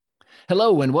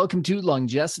Hello, and welcome to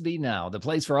Longevity Now, the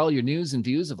place for all your news and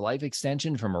views of life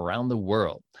extension from around the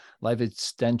world. Life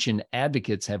extension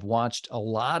advocates have watched a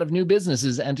lot of new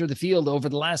businesses enter the field over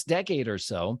the last decade or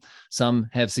so. Some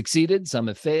have succeeded, some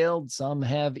have failed, some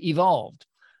have evolved.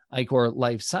 Ichor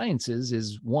Life Sciences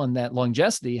is one that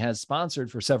Longevity has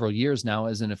sponsored for several years now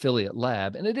as an affiliate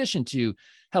lab, in addition to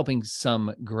helping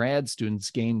some grad students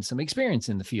gain some experience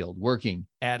in the field working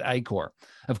at Ichor.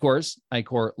 Of course,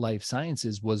 Ichor Life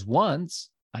Sciences was once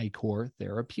Ichor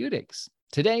Therapeutics.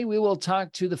 Today, we will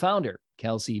talk to the founder,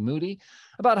 Kelsey Moody,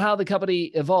 about how the company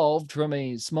evolved from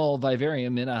a small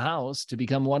vivarium in a house to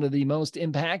become one of the most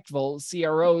impactful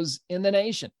CROs in the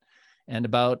nation, and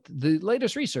about the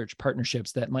latest research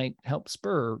partnerships that might help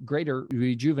spur greater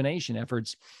rejuvenation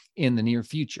efforts in the near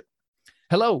future.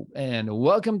 Hello, and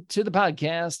welcome to the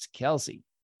podcast, Kelsey.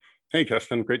 Hey,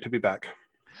 Justin. Great to be back.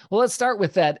 Well, let's start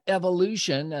with that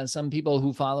evolution. Some people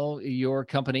who follow your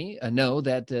company know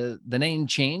that the name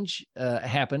change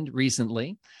happened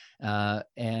recently.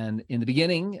 And in the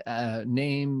beginning,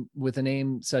 name a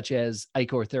name such as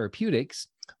Ichor Therapeutics,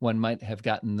 one might have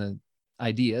gotten the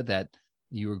idea that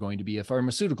you were going to be a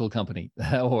pharmaceutical company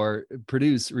or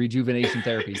produce rejuvenation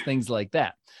therapies, things like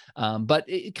that. But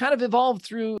it kind of evolved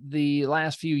through the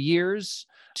last few years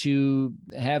to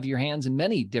have your hands in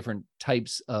many different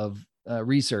types of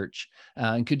research.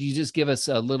 And could you just give us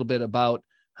a little bit about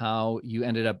how you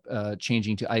ended up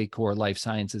changing to Ichor Life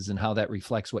Sciences and how that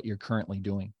reflects what you're currently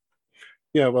doing?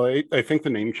 Yeah, well, I think the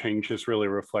name change is really a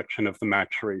reflection of the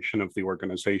maturation of the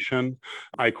organization.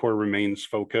 Ichor remains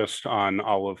focused on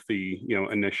all of the,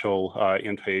 initial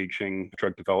anti-aging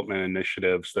drug development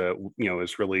initiatives that,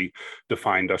 has really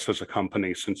defined us as a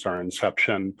company since our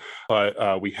inception.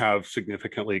 But we have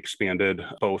significantly expanded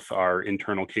both our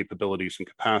internal capabilities and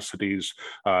capacities,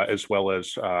 as well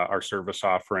as our service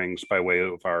offerings by way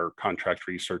of our contract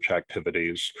research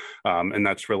activities. And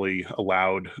that's really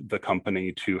allowed the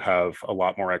company to have a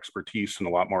lot more expertise in a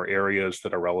lot more areas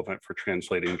that are relevant for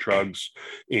translating drugs.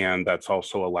 And that's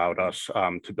also allowed us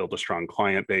to build a strong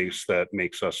client base that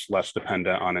makes us less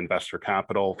dependent on investor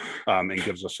capital and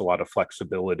gives us a lot of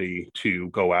flexibility to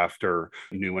go after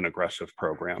new and aggressive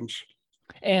programs.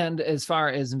 And as far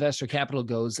as investor capital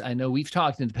goes, I know we've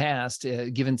talked in the past,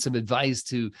 given some advice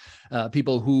to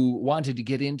people who wanted to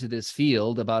get into this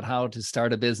field about how to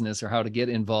start a business or how to get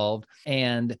involved.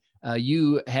 And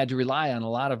you had to rely on a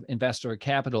lot of investor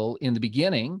capital in the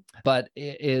beginning, but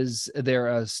is there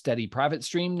a steady profit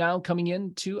stream now coming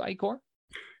into Ichor?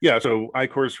 Yeah, so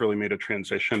Ichor has really made a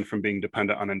transition from being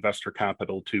dependent on investor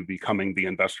capital to becoming the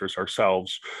investors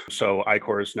ourselves. So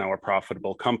Ichor is now a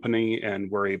profitable company,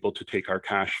 and we're able to take our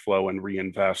cash flow and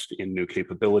reinvest in new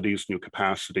capabilities, new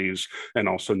capacities, and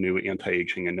also new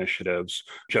anti-aging initiatives.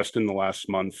 Just in the last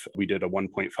month, we did a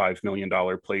 $1.5 million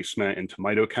placement into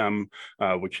Mitochem,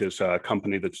 which is a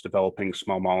company that's developing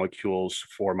small molecules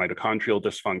for mitochondrial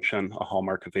dysfunction, a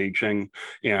hallmark of aging.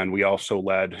 And we also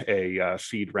led a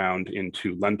seed round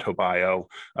into LentoBio,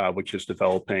 which is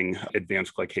developing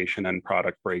advanced glycation end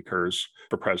product breakers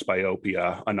for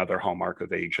presbyopia, another hallmark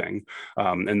of aging.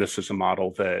 And this is a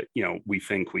model that, we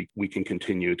think we can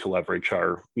continue to leverage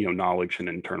our, knowledge and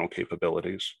internal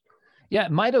capabilities. Yeah,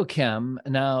 Mitochem,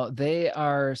 now they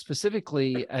are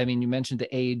specifically, you mentioned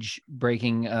the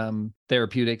age-breaking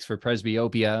therapeutics for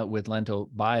presbyopia with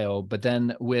LentoBio, but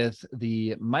then with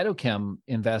the Mitochem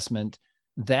investment,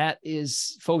 that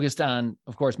is focused on,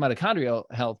 of course, mitochondrial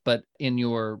health, but in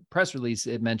your press release,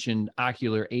 it mentioned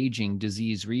ocular aging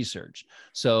disease research.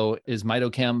 So is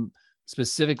Mitochem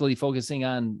specifically focusing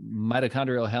on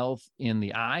mitochondrial health in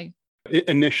the eye?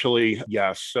 Initially,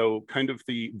 yes. So kind of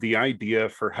the idea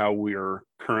for how we're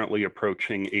currently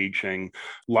approaching aging,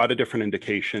 a lot of different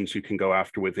indications you can go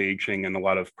after with aging and a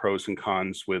lot of pros and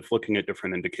cons with looking at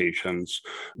different indications.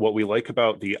 What we like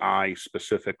about the eye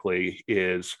specifically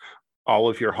is all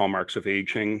of your hallmarks of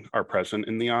aging are present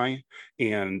in the eye,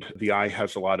 and the eye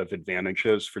has a lot of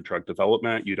advantages for drug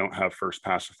development. You don't have first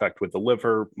pass effect with the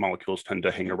liver. Molecules tend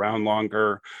to hang around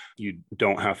longer. You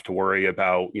don't have to worry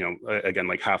about, again,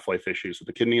 like half-life issues with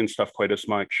the kidney and stuff quite as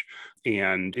much.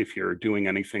 And if you're doing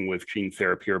anything with gene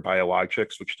therapy or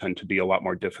biologics, which tend to be a lot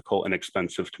more difficult and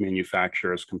expensive to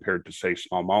manufacture as compared to, say,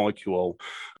 small molecule,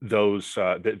 those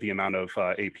the amount of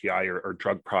API or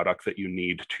drug product that you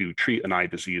need to treat an eye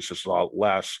disease is a lot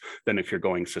less than if you're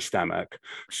going systemic.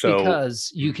 So because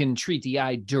you can treat the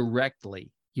eye directly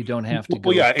You don't have to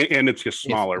Well, go yeah, and it's just if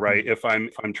smaller, right? If I'm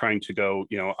trying to go,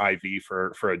 IV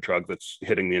for a drug that's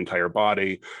hitting the entire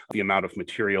body, the amount of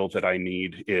material that I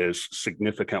need is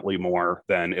significantly more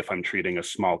than if I'm treating a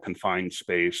small confined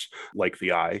space like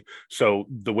the eye. So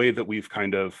the way that we've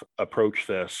kind of approached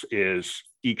this is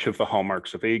each of the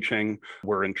hallmarks of aging.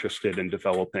 We're interested in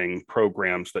developing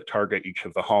programs that target each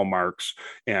of the hallmarks,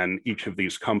 and each of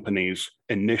these companies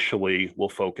initially will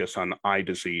focus on eye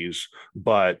disease,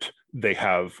 but they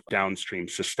have downstream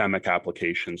systemic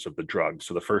applications of the drug.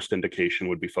 So the first indication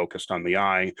would be focused on the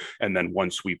eye. And then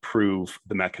once we prove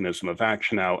the mechanism of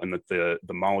action out and that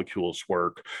the molecules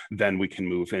work, then we can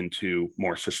move into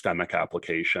more systemic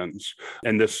applications.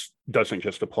 And this doesn't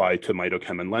just apply to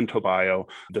Mitochem and LentoBio.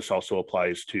 This also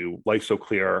applies to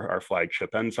LisoClear, our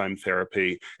flagship enzyme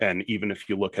therapy. And even if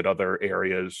you look at other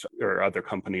areas or other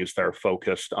companies that are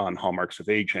focused on hallmarks of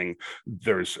aging,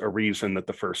 there's a reason that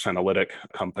the first senolytic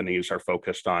companies are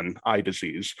focused on eye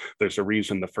disease. There's a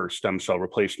reason the first stem cell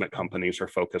replacement companies are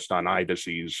focused on eye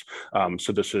disease.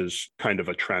 So this is kind of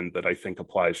a trend that I think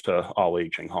applies to all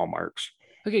aging hallmarks.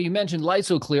 Okay, you mentioned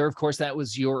LisoClear. Of course, that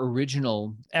was your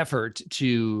original effort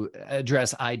to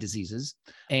address eye diseases.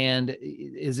 And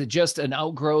is it just an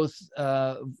outgrowth,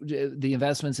 the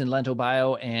investments in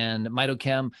LentoBio and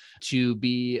Mitochem to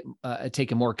be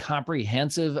take a more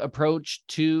comprehensive approach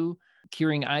to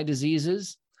curing eye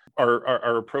diseases?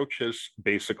 Our approach is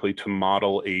basically to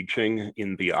model aging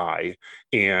in the eye,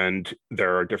 and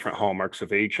there are different hallmarks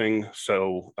of aging.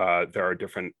 So there are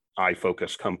different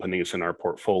eye-focused companies in our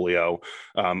portfolio.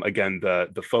 Again,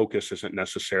 the focus isn't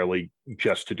necessarily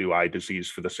just to do eye disease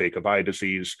for the sake of eye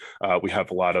disease. We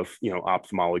have a lot of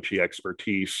ophthalmology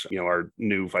expertise. Our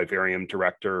new Vivarium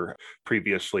director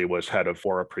previously was head of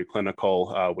Vora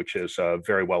Preclinical, which is a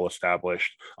very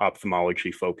well-established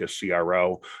ophthalmology-focused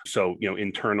CRO. So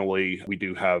internally, we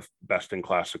do have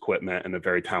best-in-class equipment and a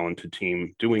very talented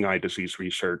team doing eye disease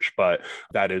research, but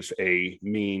that is a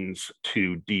means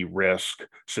to de-risk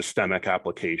systemic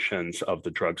applications of the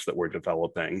drugs that we're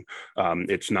developing.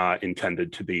 It's not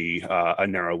intended to be a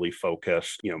narrowly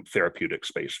focused, therapeutic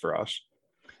space for us.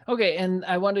 Okay, and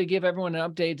I wanted to give everyone an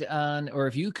update on, or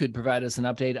if you could provide us an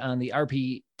update on the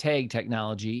RP tag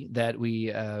technology that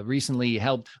we recently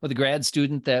helped with a grad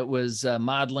student that was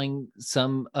modeling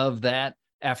some of that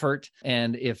effort,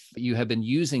 and if you have been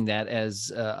using that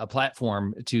as a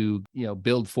platform to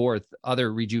build forth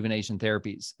other rejuvenation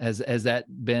therapies. Has that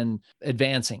been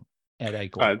advancing at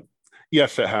Ichor?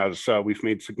 Yes, it has. We've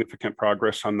made significant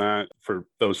progress on that. For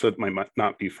those that might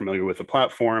not be familiar with the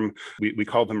platform, we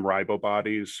call them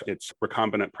ribobodies. It's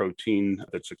recombinant protein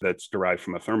that's derived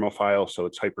from a thermophile, so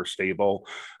it's hyperstable.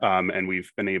 And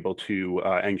we've been able to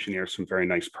engineer some very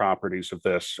nice properties of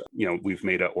this. We've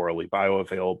made it orally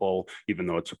bioavailable, even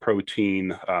though it's a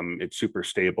protein. It's super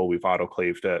stable. We've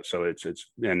autoclaved it, so it's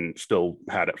and still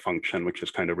had it function, which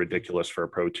is kind of ridiculous for a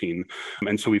protein.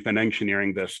 And so we've been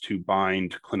engineering this to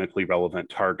bind clinically relevant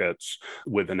targets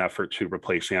with an effort to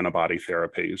replace antibody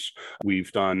therapies.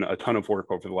 We've done a ton of work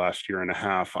over the last year and a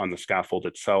half on the scaffold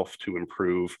itself to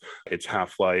improve its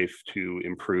half-life, to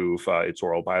improve its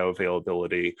oral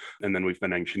bioavailability. And then we've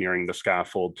been engineering the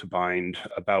scaffold to bind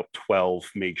about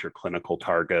 12 major clinical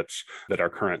targets that are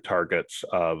current targets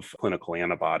of clinical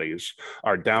antibodies.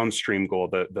 Our downstream goal,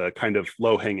 the kind of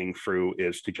low-hanging fruit,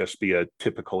 is to just be a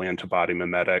typical antibody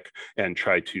mimetic and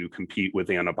try to compete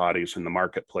with antibodies in the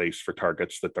marketplace for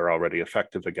targets that they're already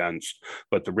effective against.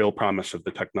 But the real promise of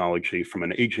the technology from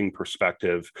an aging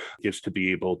perspective is to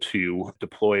be able to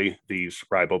deploy these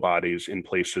ribobodies in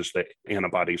places that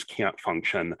antibodies can't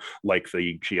function, like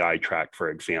the GI tract,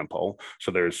 for example.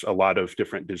 So there's a lot of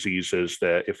different diseases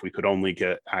that if we could only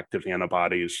get active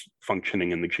antibodies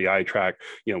functioning in the GI tract,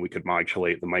 we could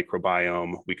modulate the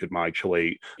microbiome, we could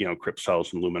modulate, Crypt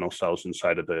cells and luminal cells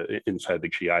inside the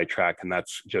GI tract. And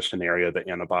that's just an area that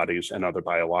antibodies and other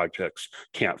biologics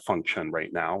can't function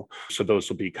right now. So those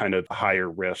will be kind of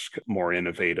higher risk, more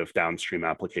innovative downstream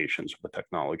applications of the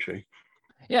technology.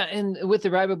 Yeah, and with the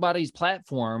ribobodies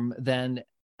platform, then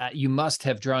you must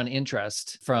have drawn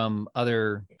interest from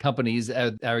other companies.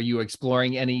 Are you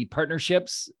exploring any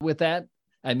partnerships with that?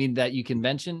 I mean, that you can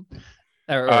mention?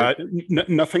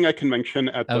 Nothing I can mention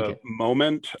at the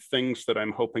moment. Things that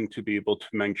I'm hoping to be able to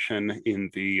mention in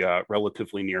the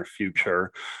relatively near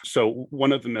future. So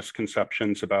one of the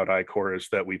misconceptions about Ichor is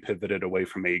that we pivoted away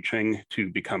from aging to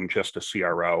become just a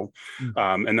CRO.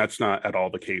 And that's not at all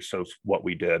the case of what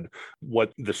we did.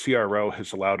 What the CRO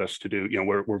has allowed us to do,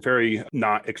 we're very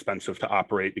not expensive to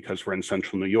operate because we're in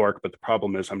central New York, but the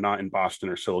problem is I'm not in Boston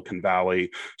or Silicon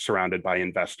Valley surrounded by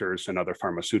investors and other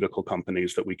pharmaceutical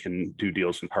companies that we can do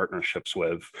deals and partnerships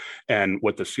with. And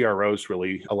what the CROs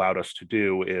really allowed us to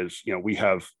do is, we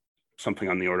have something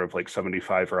on the order of like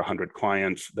 75 or 100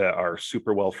 clients that are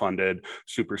super well funded,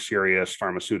 super serious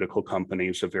pharmaceutical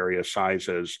companies of various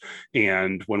sizes.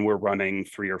 And when we're running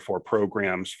 3 or 4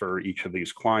 programs for each of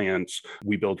these clients,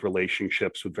 we build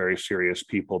relationships with very serious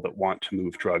people that want to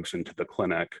move drugs into the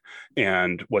clinic.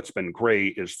 And what's been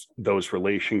great is those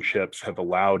relationships have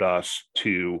allowed us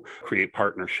to create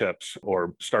partnerships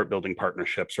or start building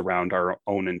partnerships around our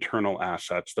own internal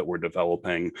assets that we're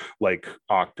developing, like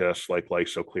Octus, like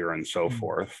Lysoclear, and so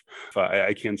forth.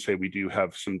 I can say we do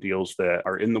have some deals that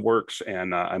are in the works,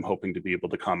 and I'm hoping to be able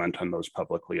to comment on those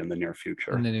publicly in the near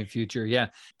future. In the near future, yeah.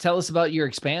 Tell us about your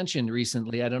expansion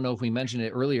recently. I don't know if we mentioned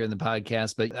it earlier in the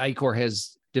podcast, but Ichor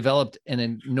has developed an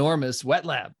enormous wet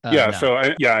lab.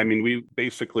 We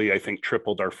basically, I think,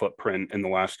 tripled our footprint in the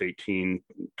last 18,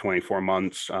 24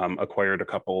 months, acquired a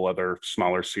couple other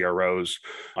smaller CROs.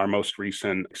 Our most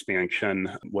recent expansion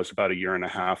was about 1.5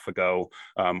 years ago.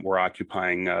 We're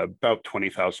occupying about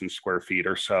 20,000 square feet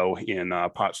or so in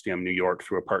Potsdam, New York,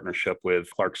 through a partnership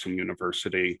with Clarkson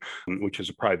University, which is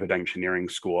a private engineering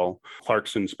school.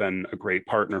 Clarkson's been a great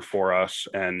partner for us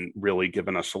and really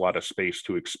given us a lot of space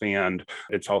to expand.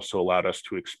 It's also allowed us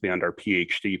to expand our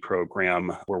PhD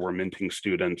program, where we're minting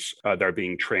students that are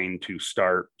being trained to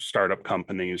start startup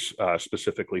companies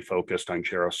specifically focused on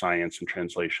geroscience and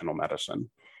translational medicine.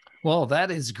 Well,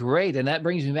 that is great. And that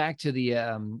brings me back to the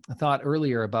thought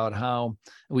earlier about how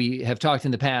we have talked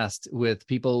in the past with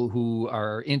people who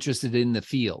are interested in the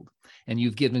field. And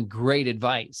you've given great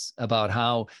advice about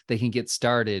how they can get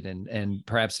started and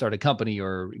perhaps start a company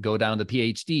or go down the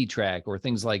PhD track or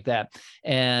things like that.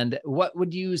 And what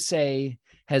would you say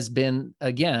has been,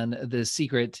 again, the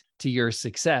secret to your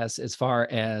success as far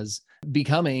as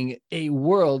becoming a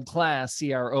world-class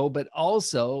CRO, but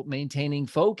also maintaining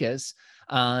focus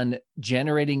on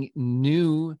generating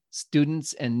new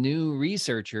students and new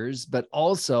researchers, but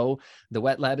also the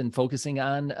wet lab and focusing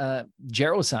on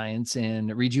geroscience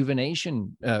and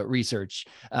rejuvenation research?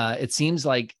 It seems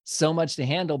like so much to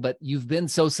handle, but you've been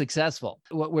so successful.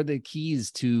 What were the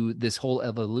keys to this whole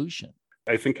evolution?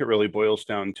 I think it really boils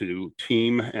down to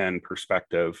team and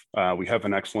perspective. We have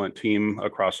an excellent team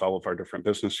across all of our different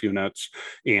business units.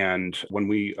 And when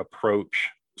we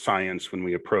approach science, when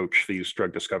we approach these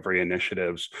drug discovery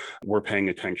initiatives, we're paying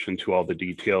attention to all the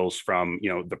details from,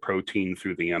 the protein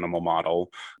through the animal model.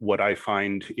 What I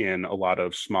find in a lot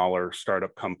of smaller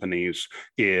startup companies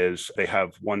is they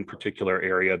have one particular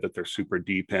area that they're super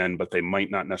deep in, but they might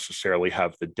not necessarily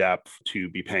have the depth to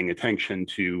be paying attention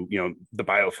to, the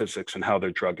biophysics and how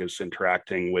their drug is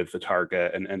interacting with the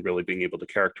target and really being able to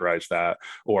characterize that.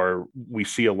 Or we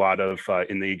see a lot of,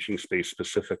 in the aging space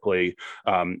specifically,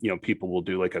 people will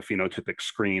do like a phenotypic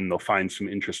screen. They'll find some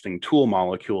interesting tool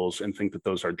molecules and think that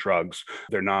those are drugs.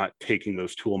 They're not taking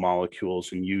those tool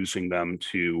molecules and using them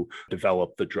to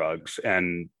develop the drugs.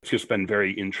 And it's just been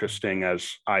very interesting as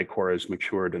Ichor has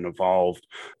matured and evolved.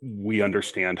 We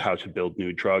understand how to build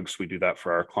new drugs. We do that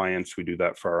for our clients. We do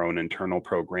that for our own internal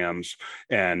programs.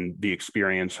 And the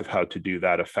experience of how to do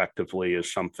that effectively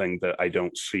is something that I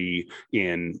don't see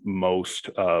in most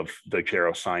of the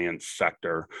geroscience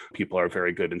sector. People are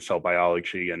very good in cell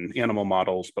biology and animal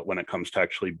models, but when it comes to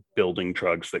actually building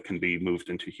drugs that can be moved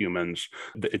into humans,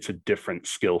 it's a different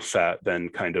skill set than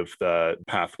kind of the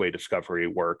pathway discovery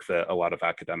work that a lot of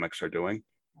academics are doing.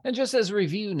 And just as a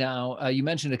review now, you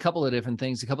mentioned a couple of different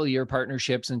things, a couple of your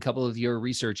partnerships and a couple of your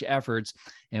research efforts.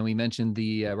 And we mentioned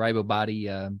the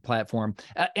RiboBody platform.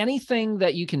 Anything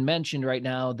that you can mention right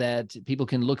now that people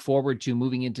can look forward to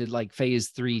moving into like phase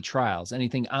 3 trials?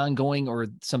 Anything ongoing or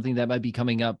something that might be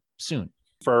coming up soon?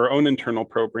 For our own internal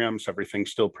programs,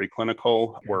 everything's still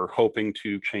preclinical. We're hoping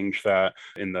to change that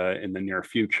in the near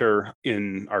future.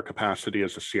 In our capacity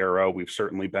as a CRO, we've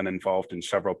certainly been involved in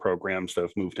several programs that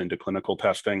have moved into clinical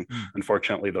testing.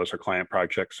 Unfortunately, those are client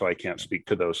projects, so I can't speak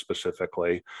to those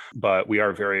specifically. But we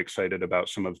are very excited about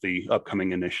some of the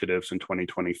upcoming initiatives in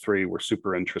 2023. We're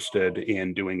super interested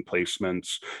in doing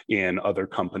placements in other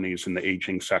companies in the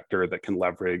aging sector that can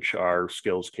leverage our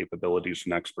skills, capabilities,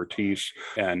 and expertise.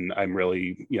 And I'm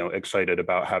really excited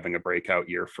about having a breakout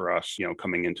year for us,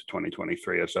 coming into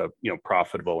 2023 as a,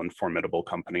 profitable and formidable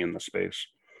company in the space.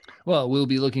 Well, we'll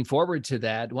be looking forward to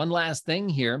that. One last thing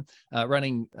here,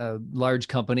 running a large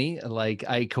company like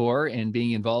iCor and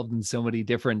being involved in so many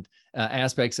different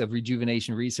aspects of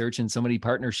rejuvenation research and so many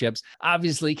partnerships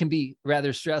obviously can be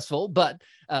rather stressful. But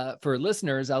for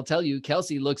listeners, I'll tell you,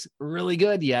 Kelsey looks really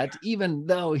good yet, even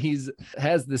though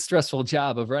has the stressful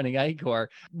job of running iCor.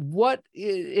 What,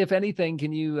 if anything,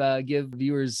 can you give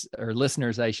viewers or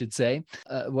listeners, I should say,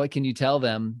 what can you tell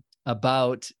them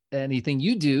about anything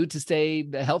you do to stay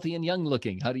healthy and young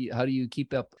looking? How do you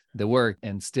keep up the work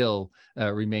and still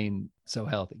remain so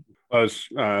healthy? I was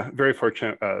very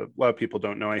fortunate. A lot of people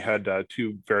don't know I had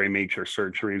two very major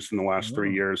surgeries in the last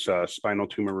 3 years, spinal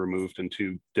tumor removed and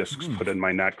two discs put in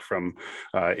my neck from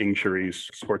injuries,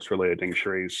 sports-related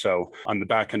injuries. So on the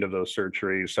back end of those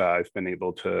surgeries, I've been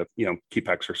able to, keep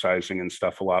exercising and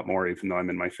stuff a lot more, even though I'm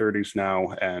in my 30s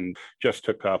now, and just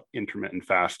took up intermittent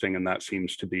fasting, and that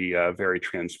seems to be very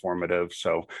transformative.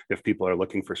 So if people are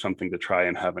looking for something to try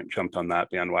and haven't jumped on that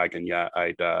bandwagon yet,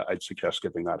 I'd suggest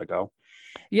giving that a go.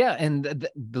 Yeah, and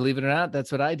believe it or not,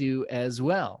 that's what I do as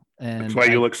well. And that's why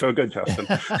you look so good, Justin.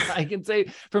 I can say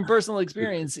from personal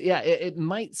experience, yeah, it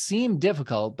might seem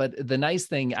difficult, but the nice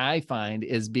thing I find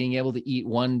is being able to eat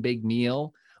one big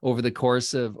meal over the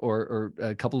course of, or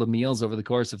a couple of meals over the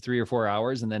course of 3 or 4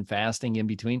 hours, and then fasting in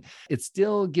between. It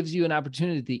still gives you an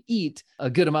opportunity to eat a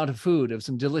good amount of food, of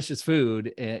some delicious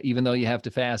food, even though you have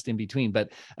to fast in between.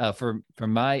 But from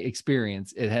my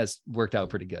experience, it has worked out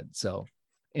pretty good. So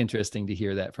interesting to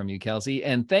hear that from you, Kelsey.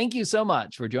 And thank you so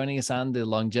much for joining us on the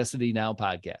Longevity Now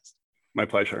podcast. My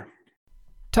pleasure.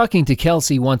 Talking to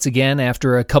Kelsey once again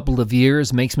after a couple of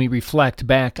years makes me reflect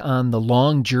back on the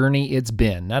long journey it's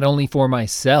been, not only for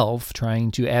myself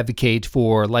trying to advocate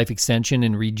for life extension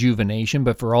and rejuvenation,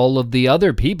 but for all of the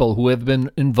other people who have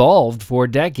been involved for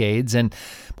decades. And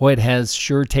boy, it has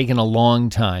sure taken a long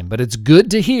time, but it's good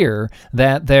to hear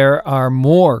that there are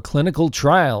more clinical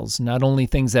trials, not only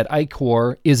things that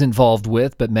iCor is involved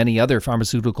with, but many other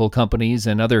pharmaceutical companies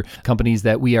and other companies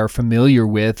that we are familiar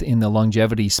with in the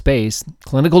longevity space.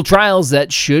 Clinical trials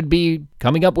that should be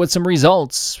coming up with some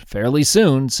results fairly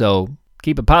soon, so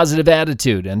keep a positive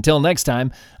attitude. Until next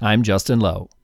time, I'm Justin Lowe.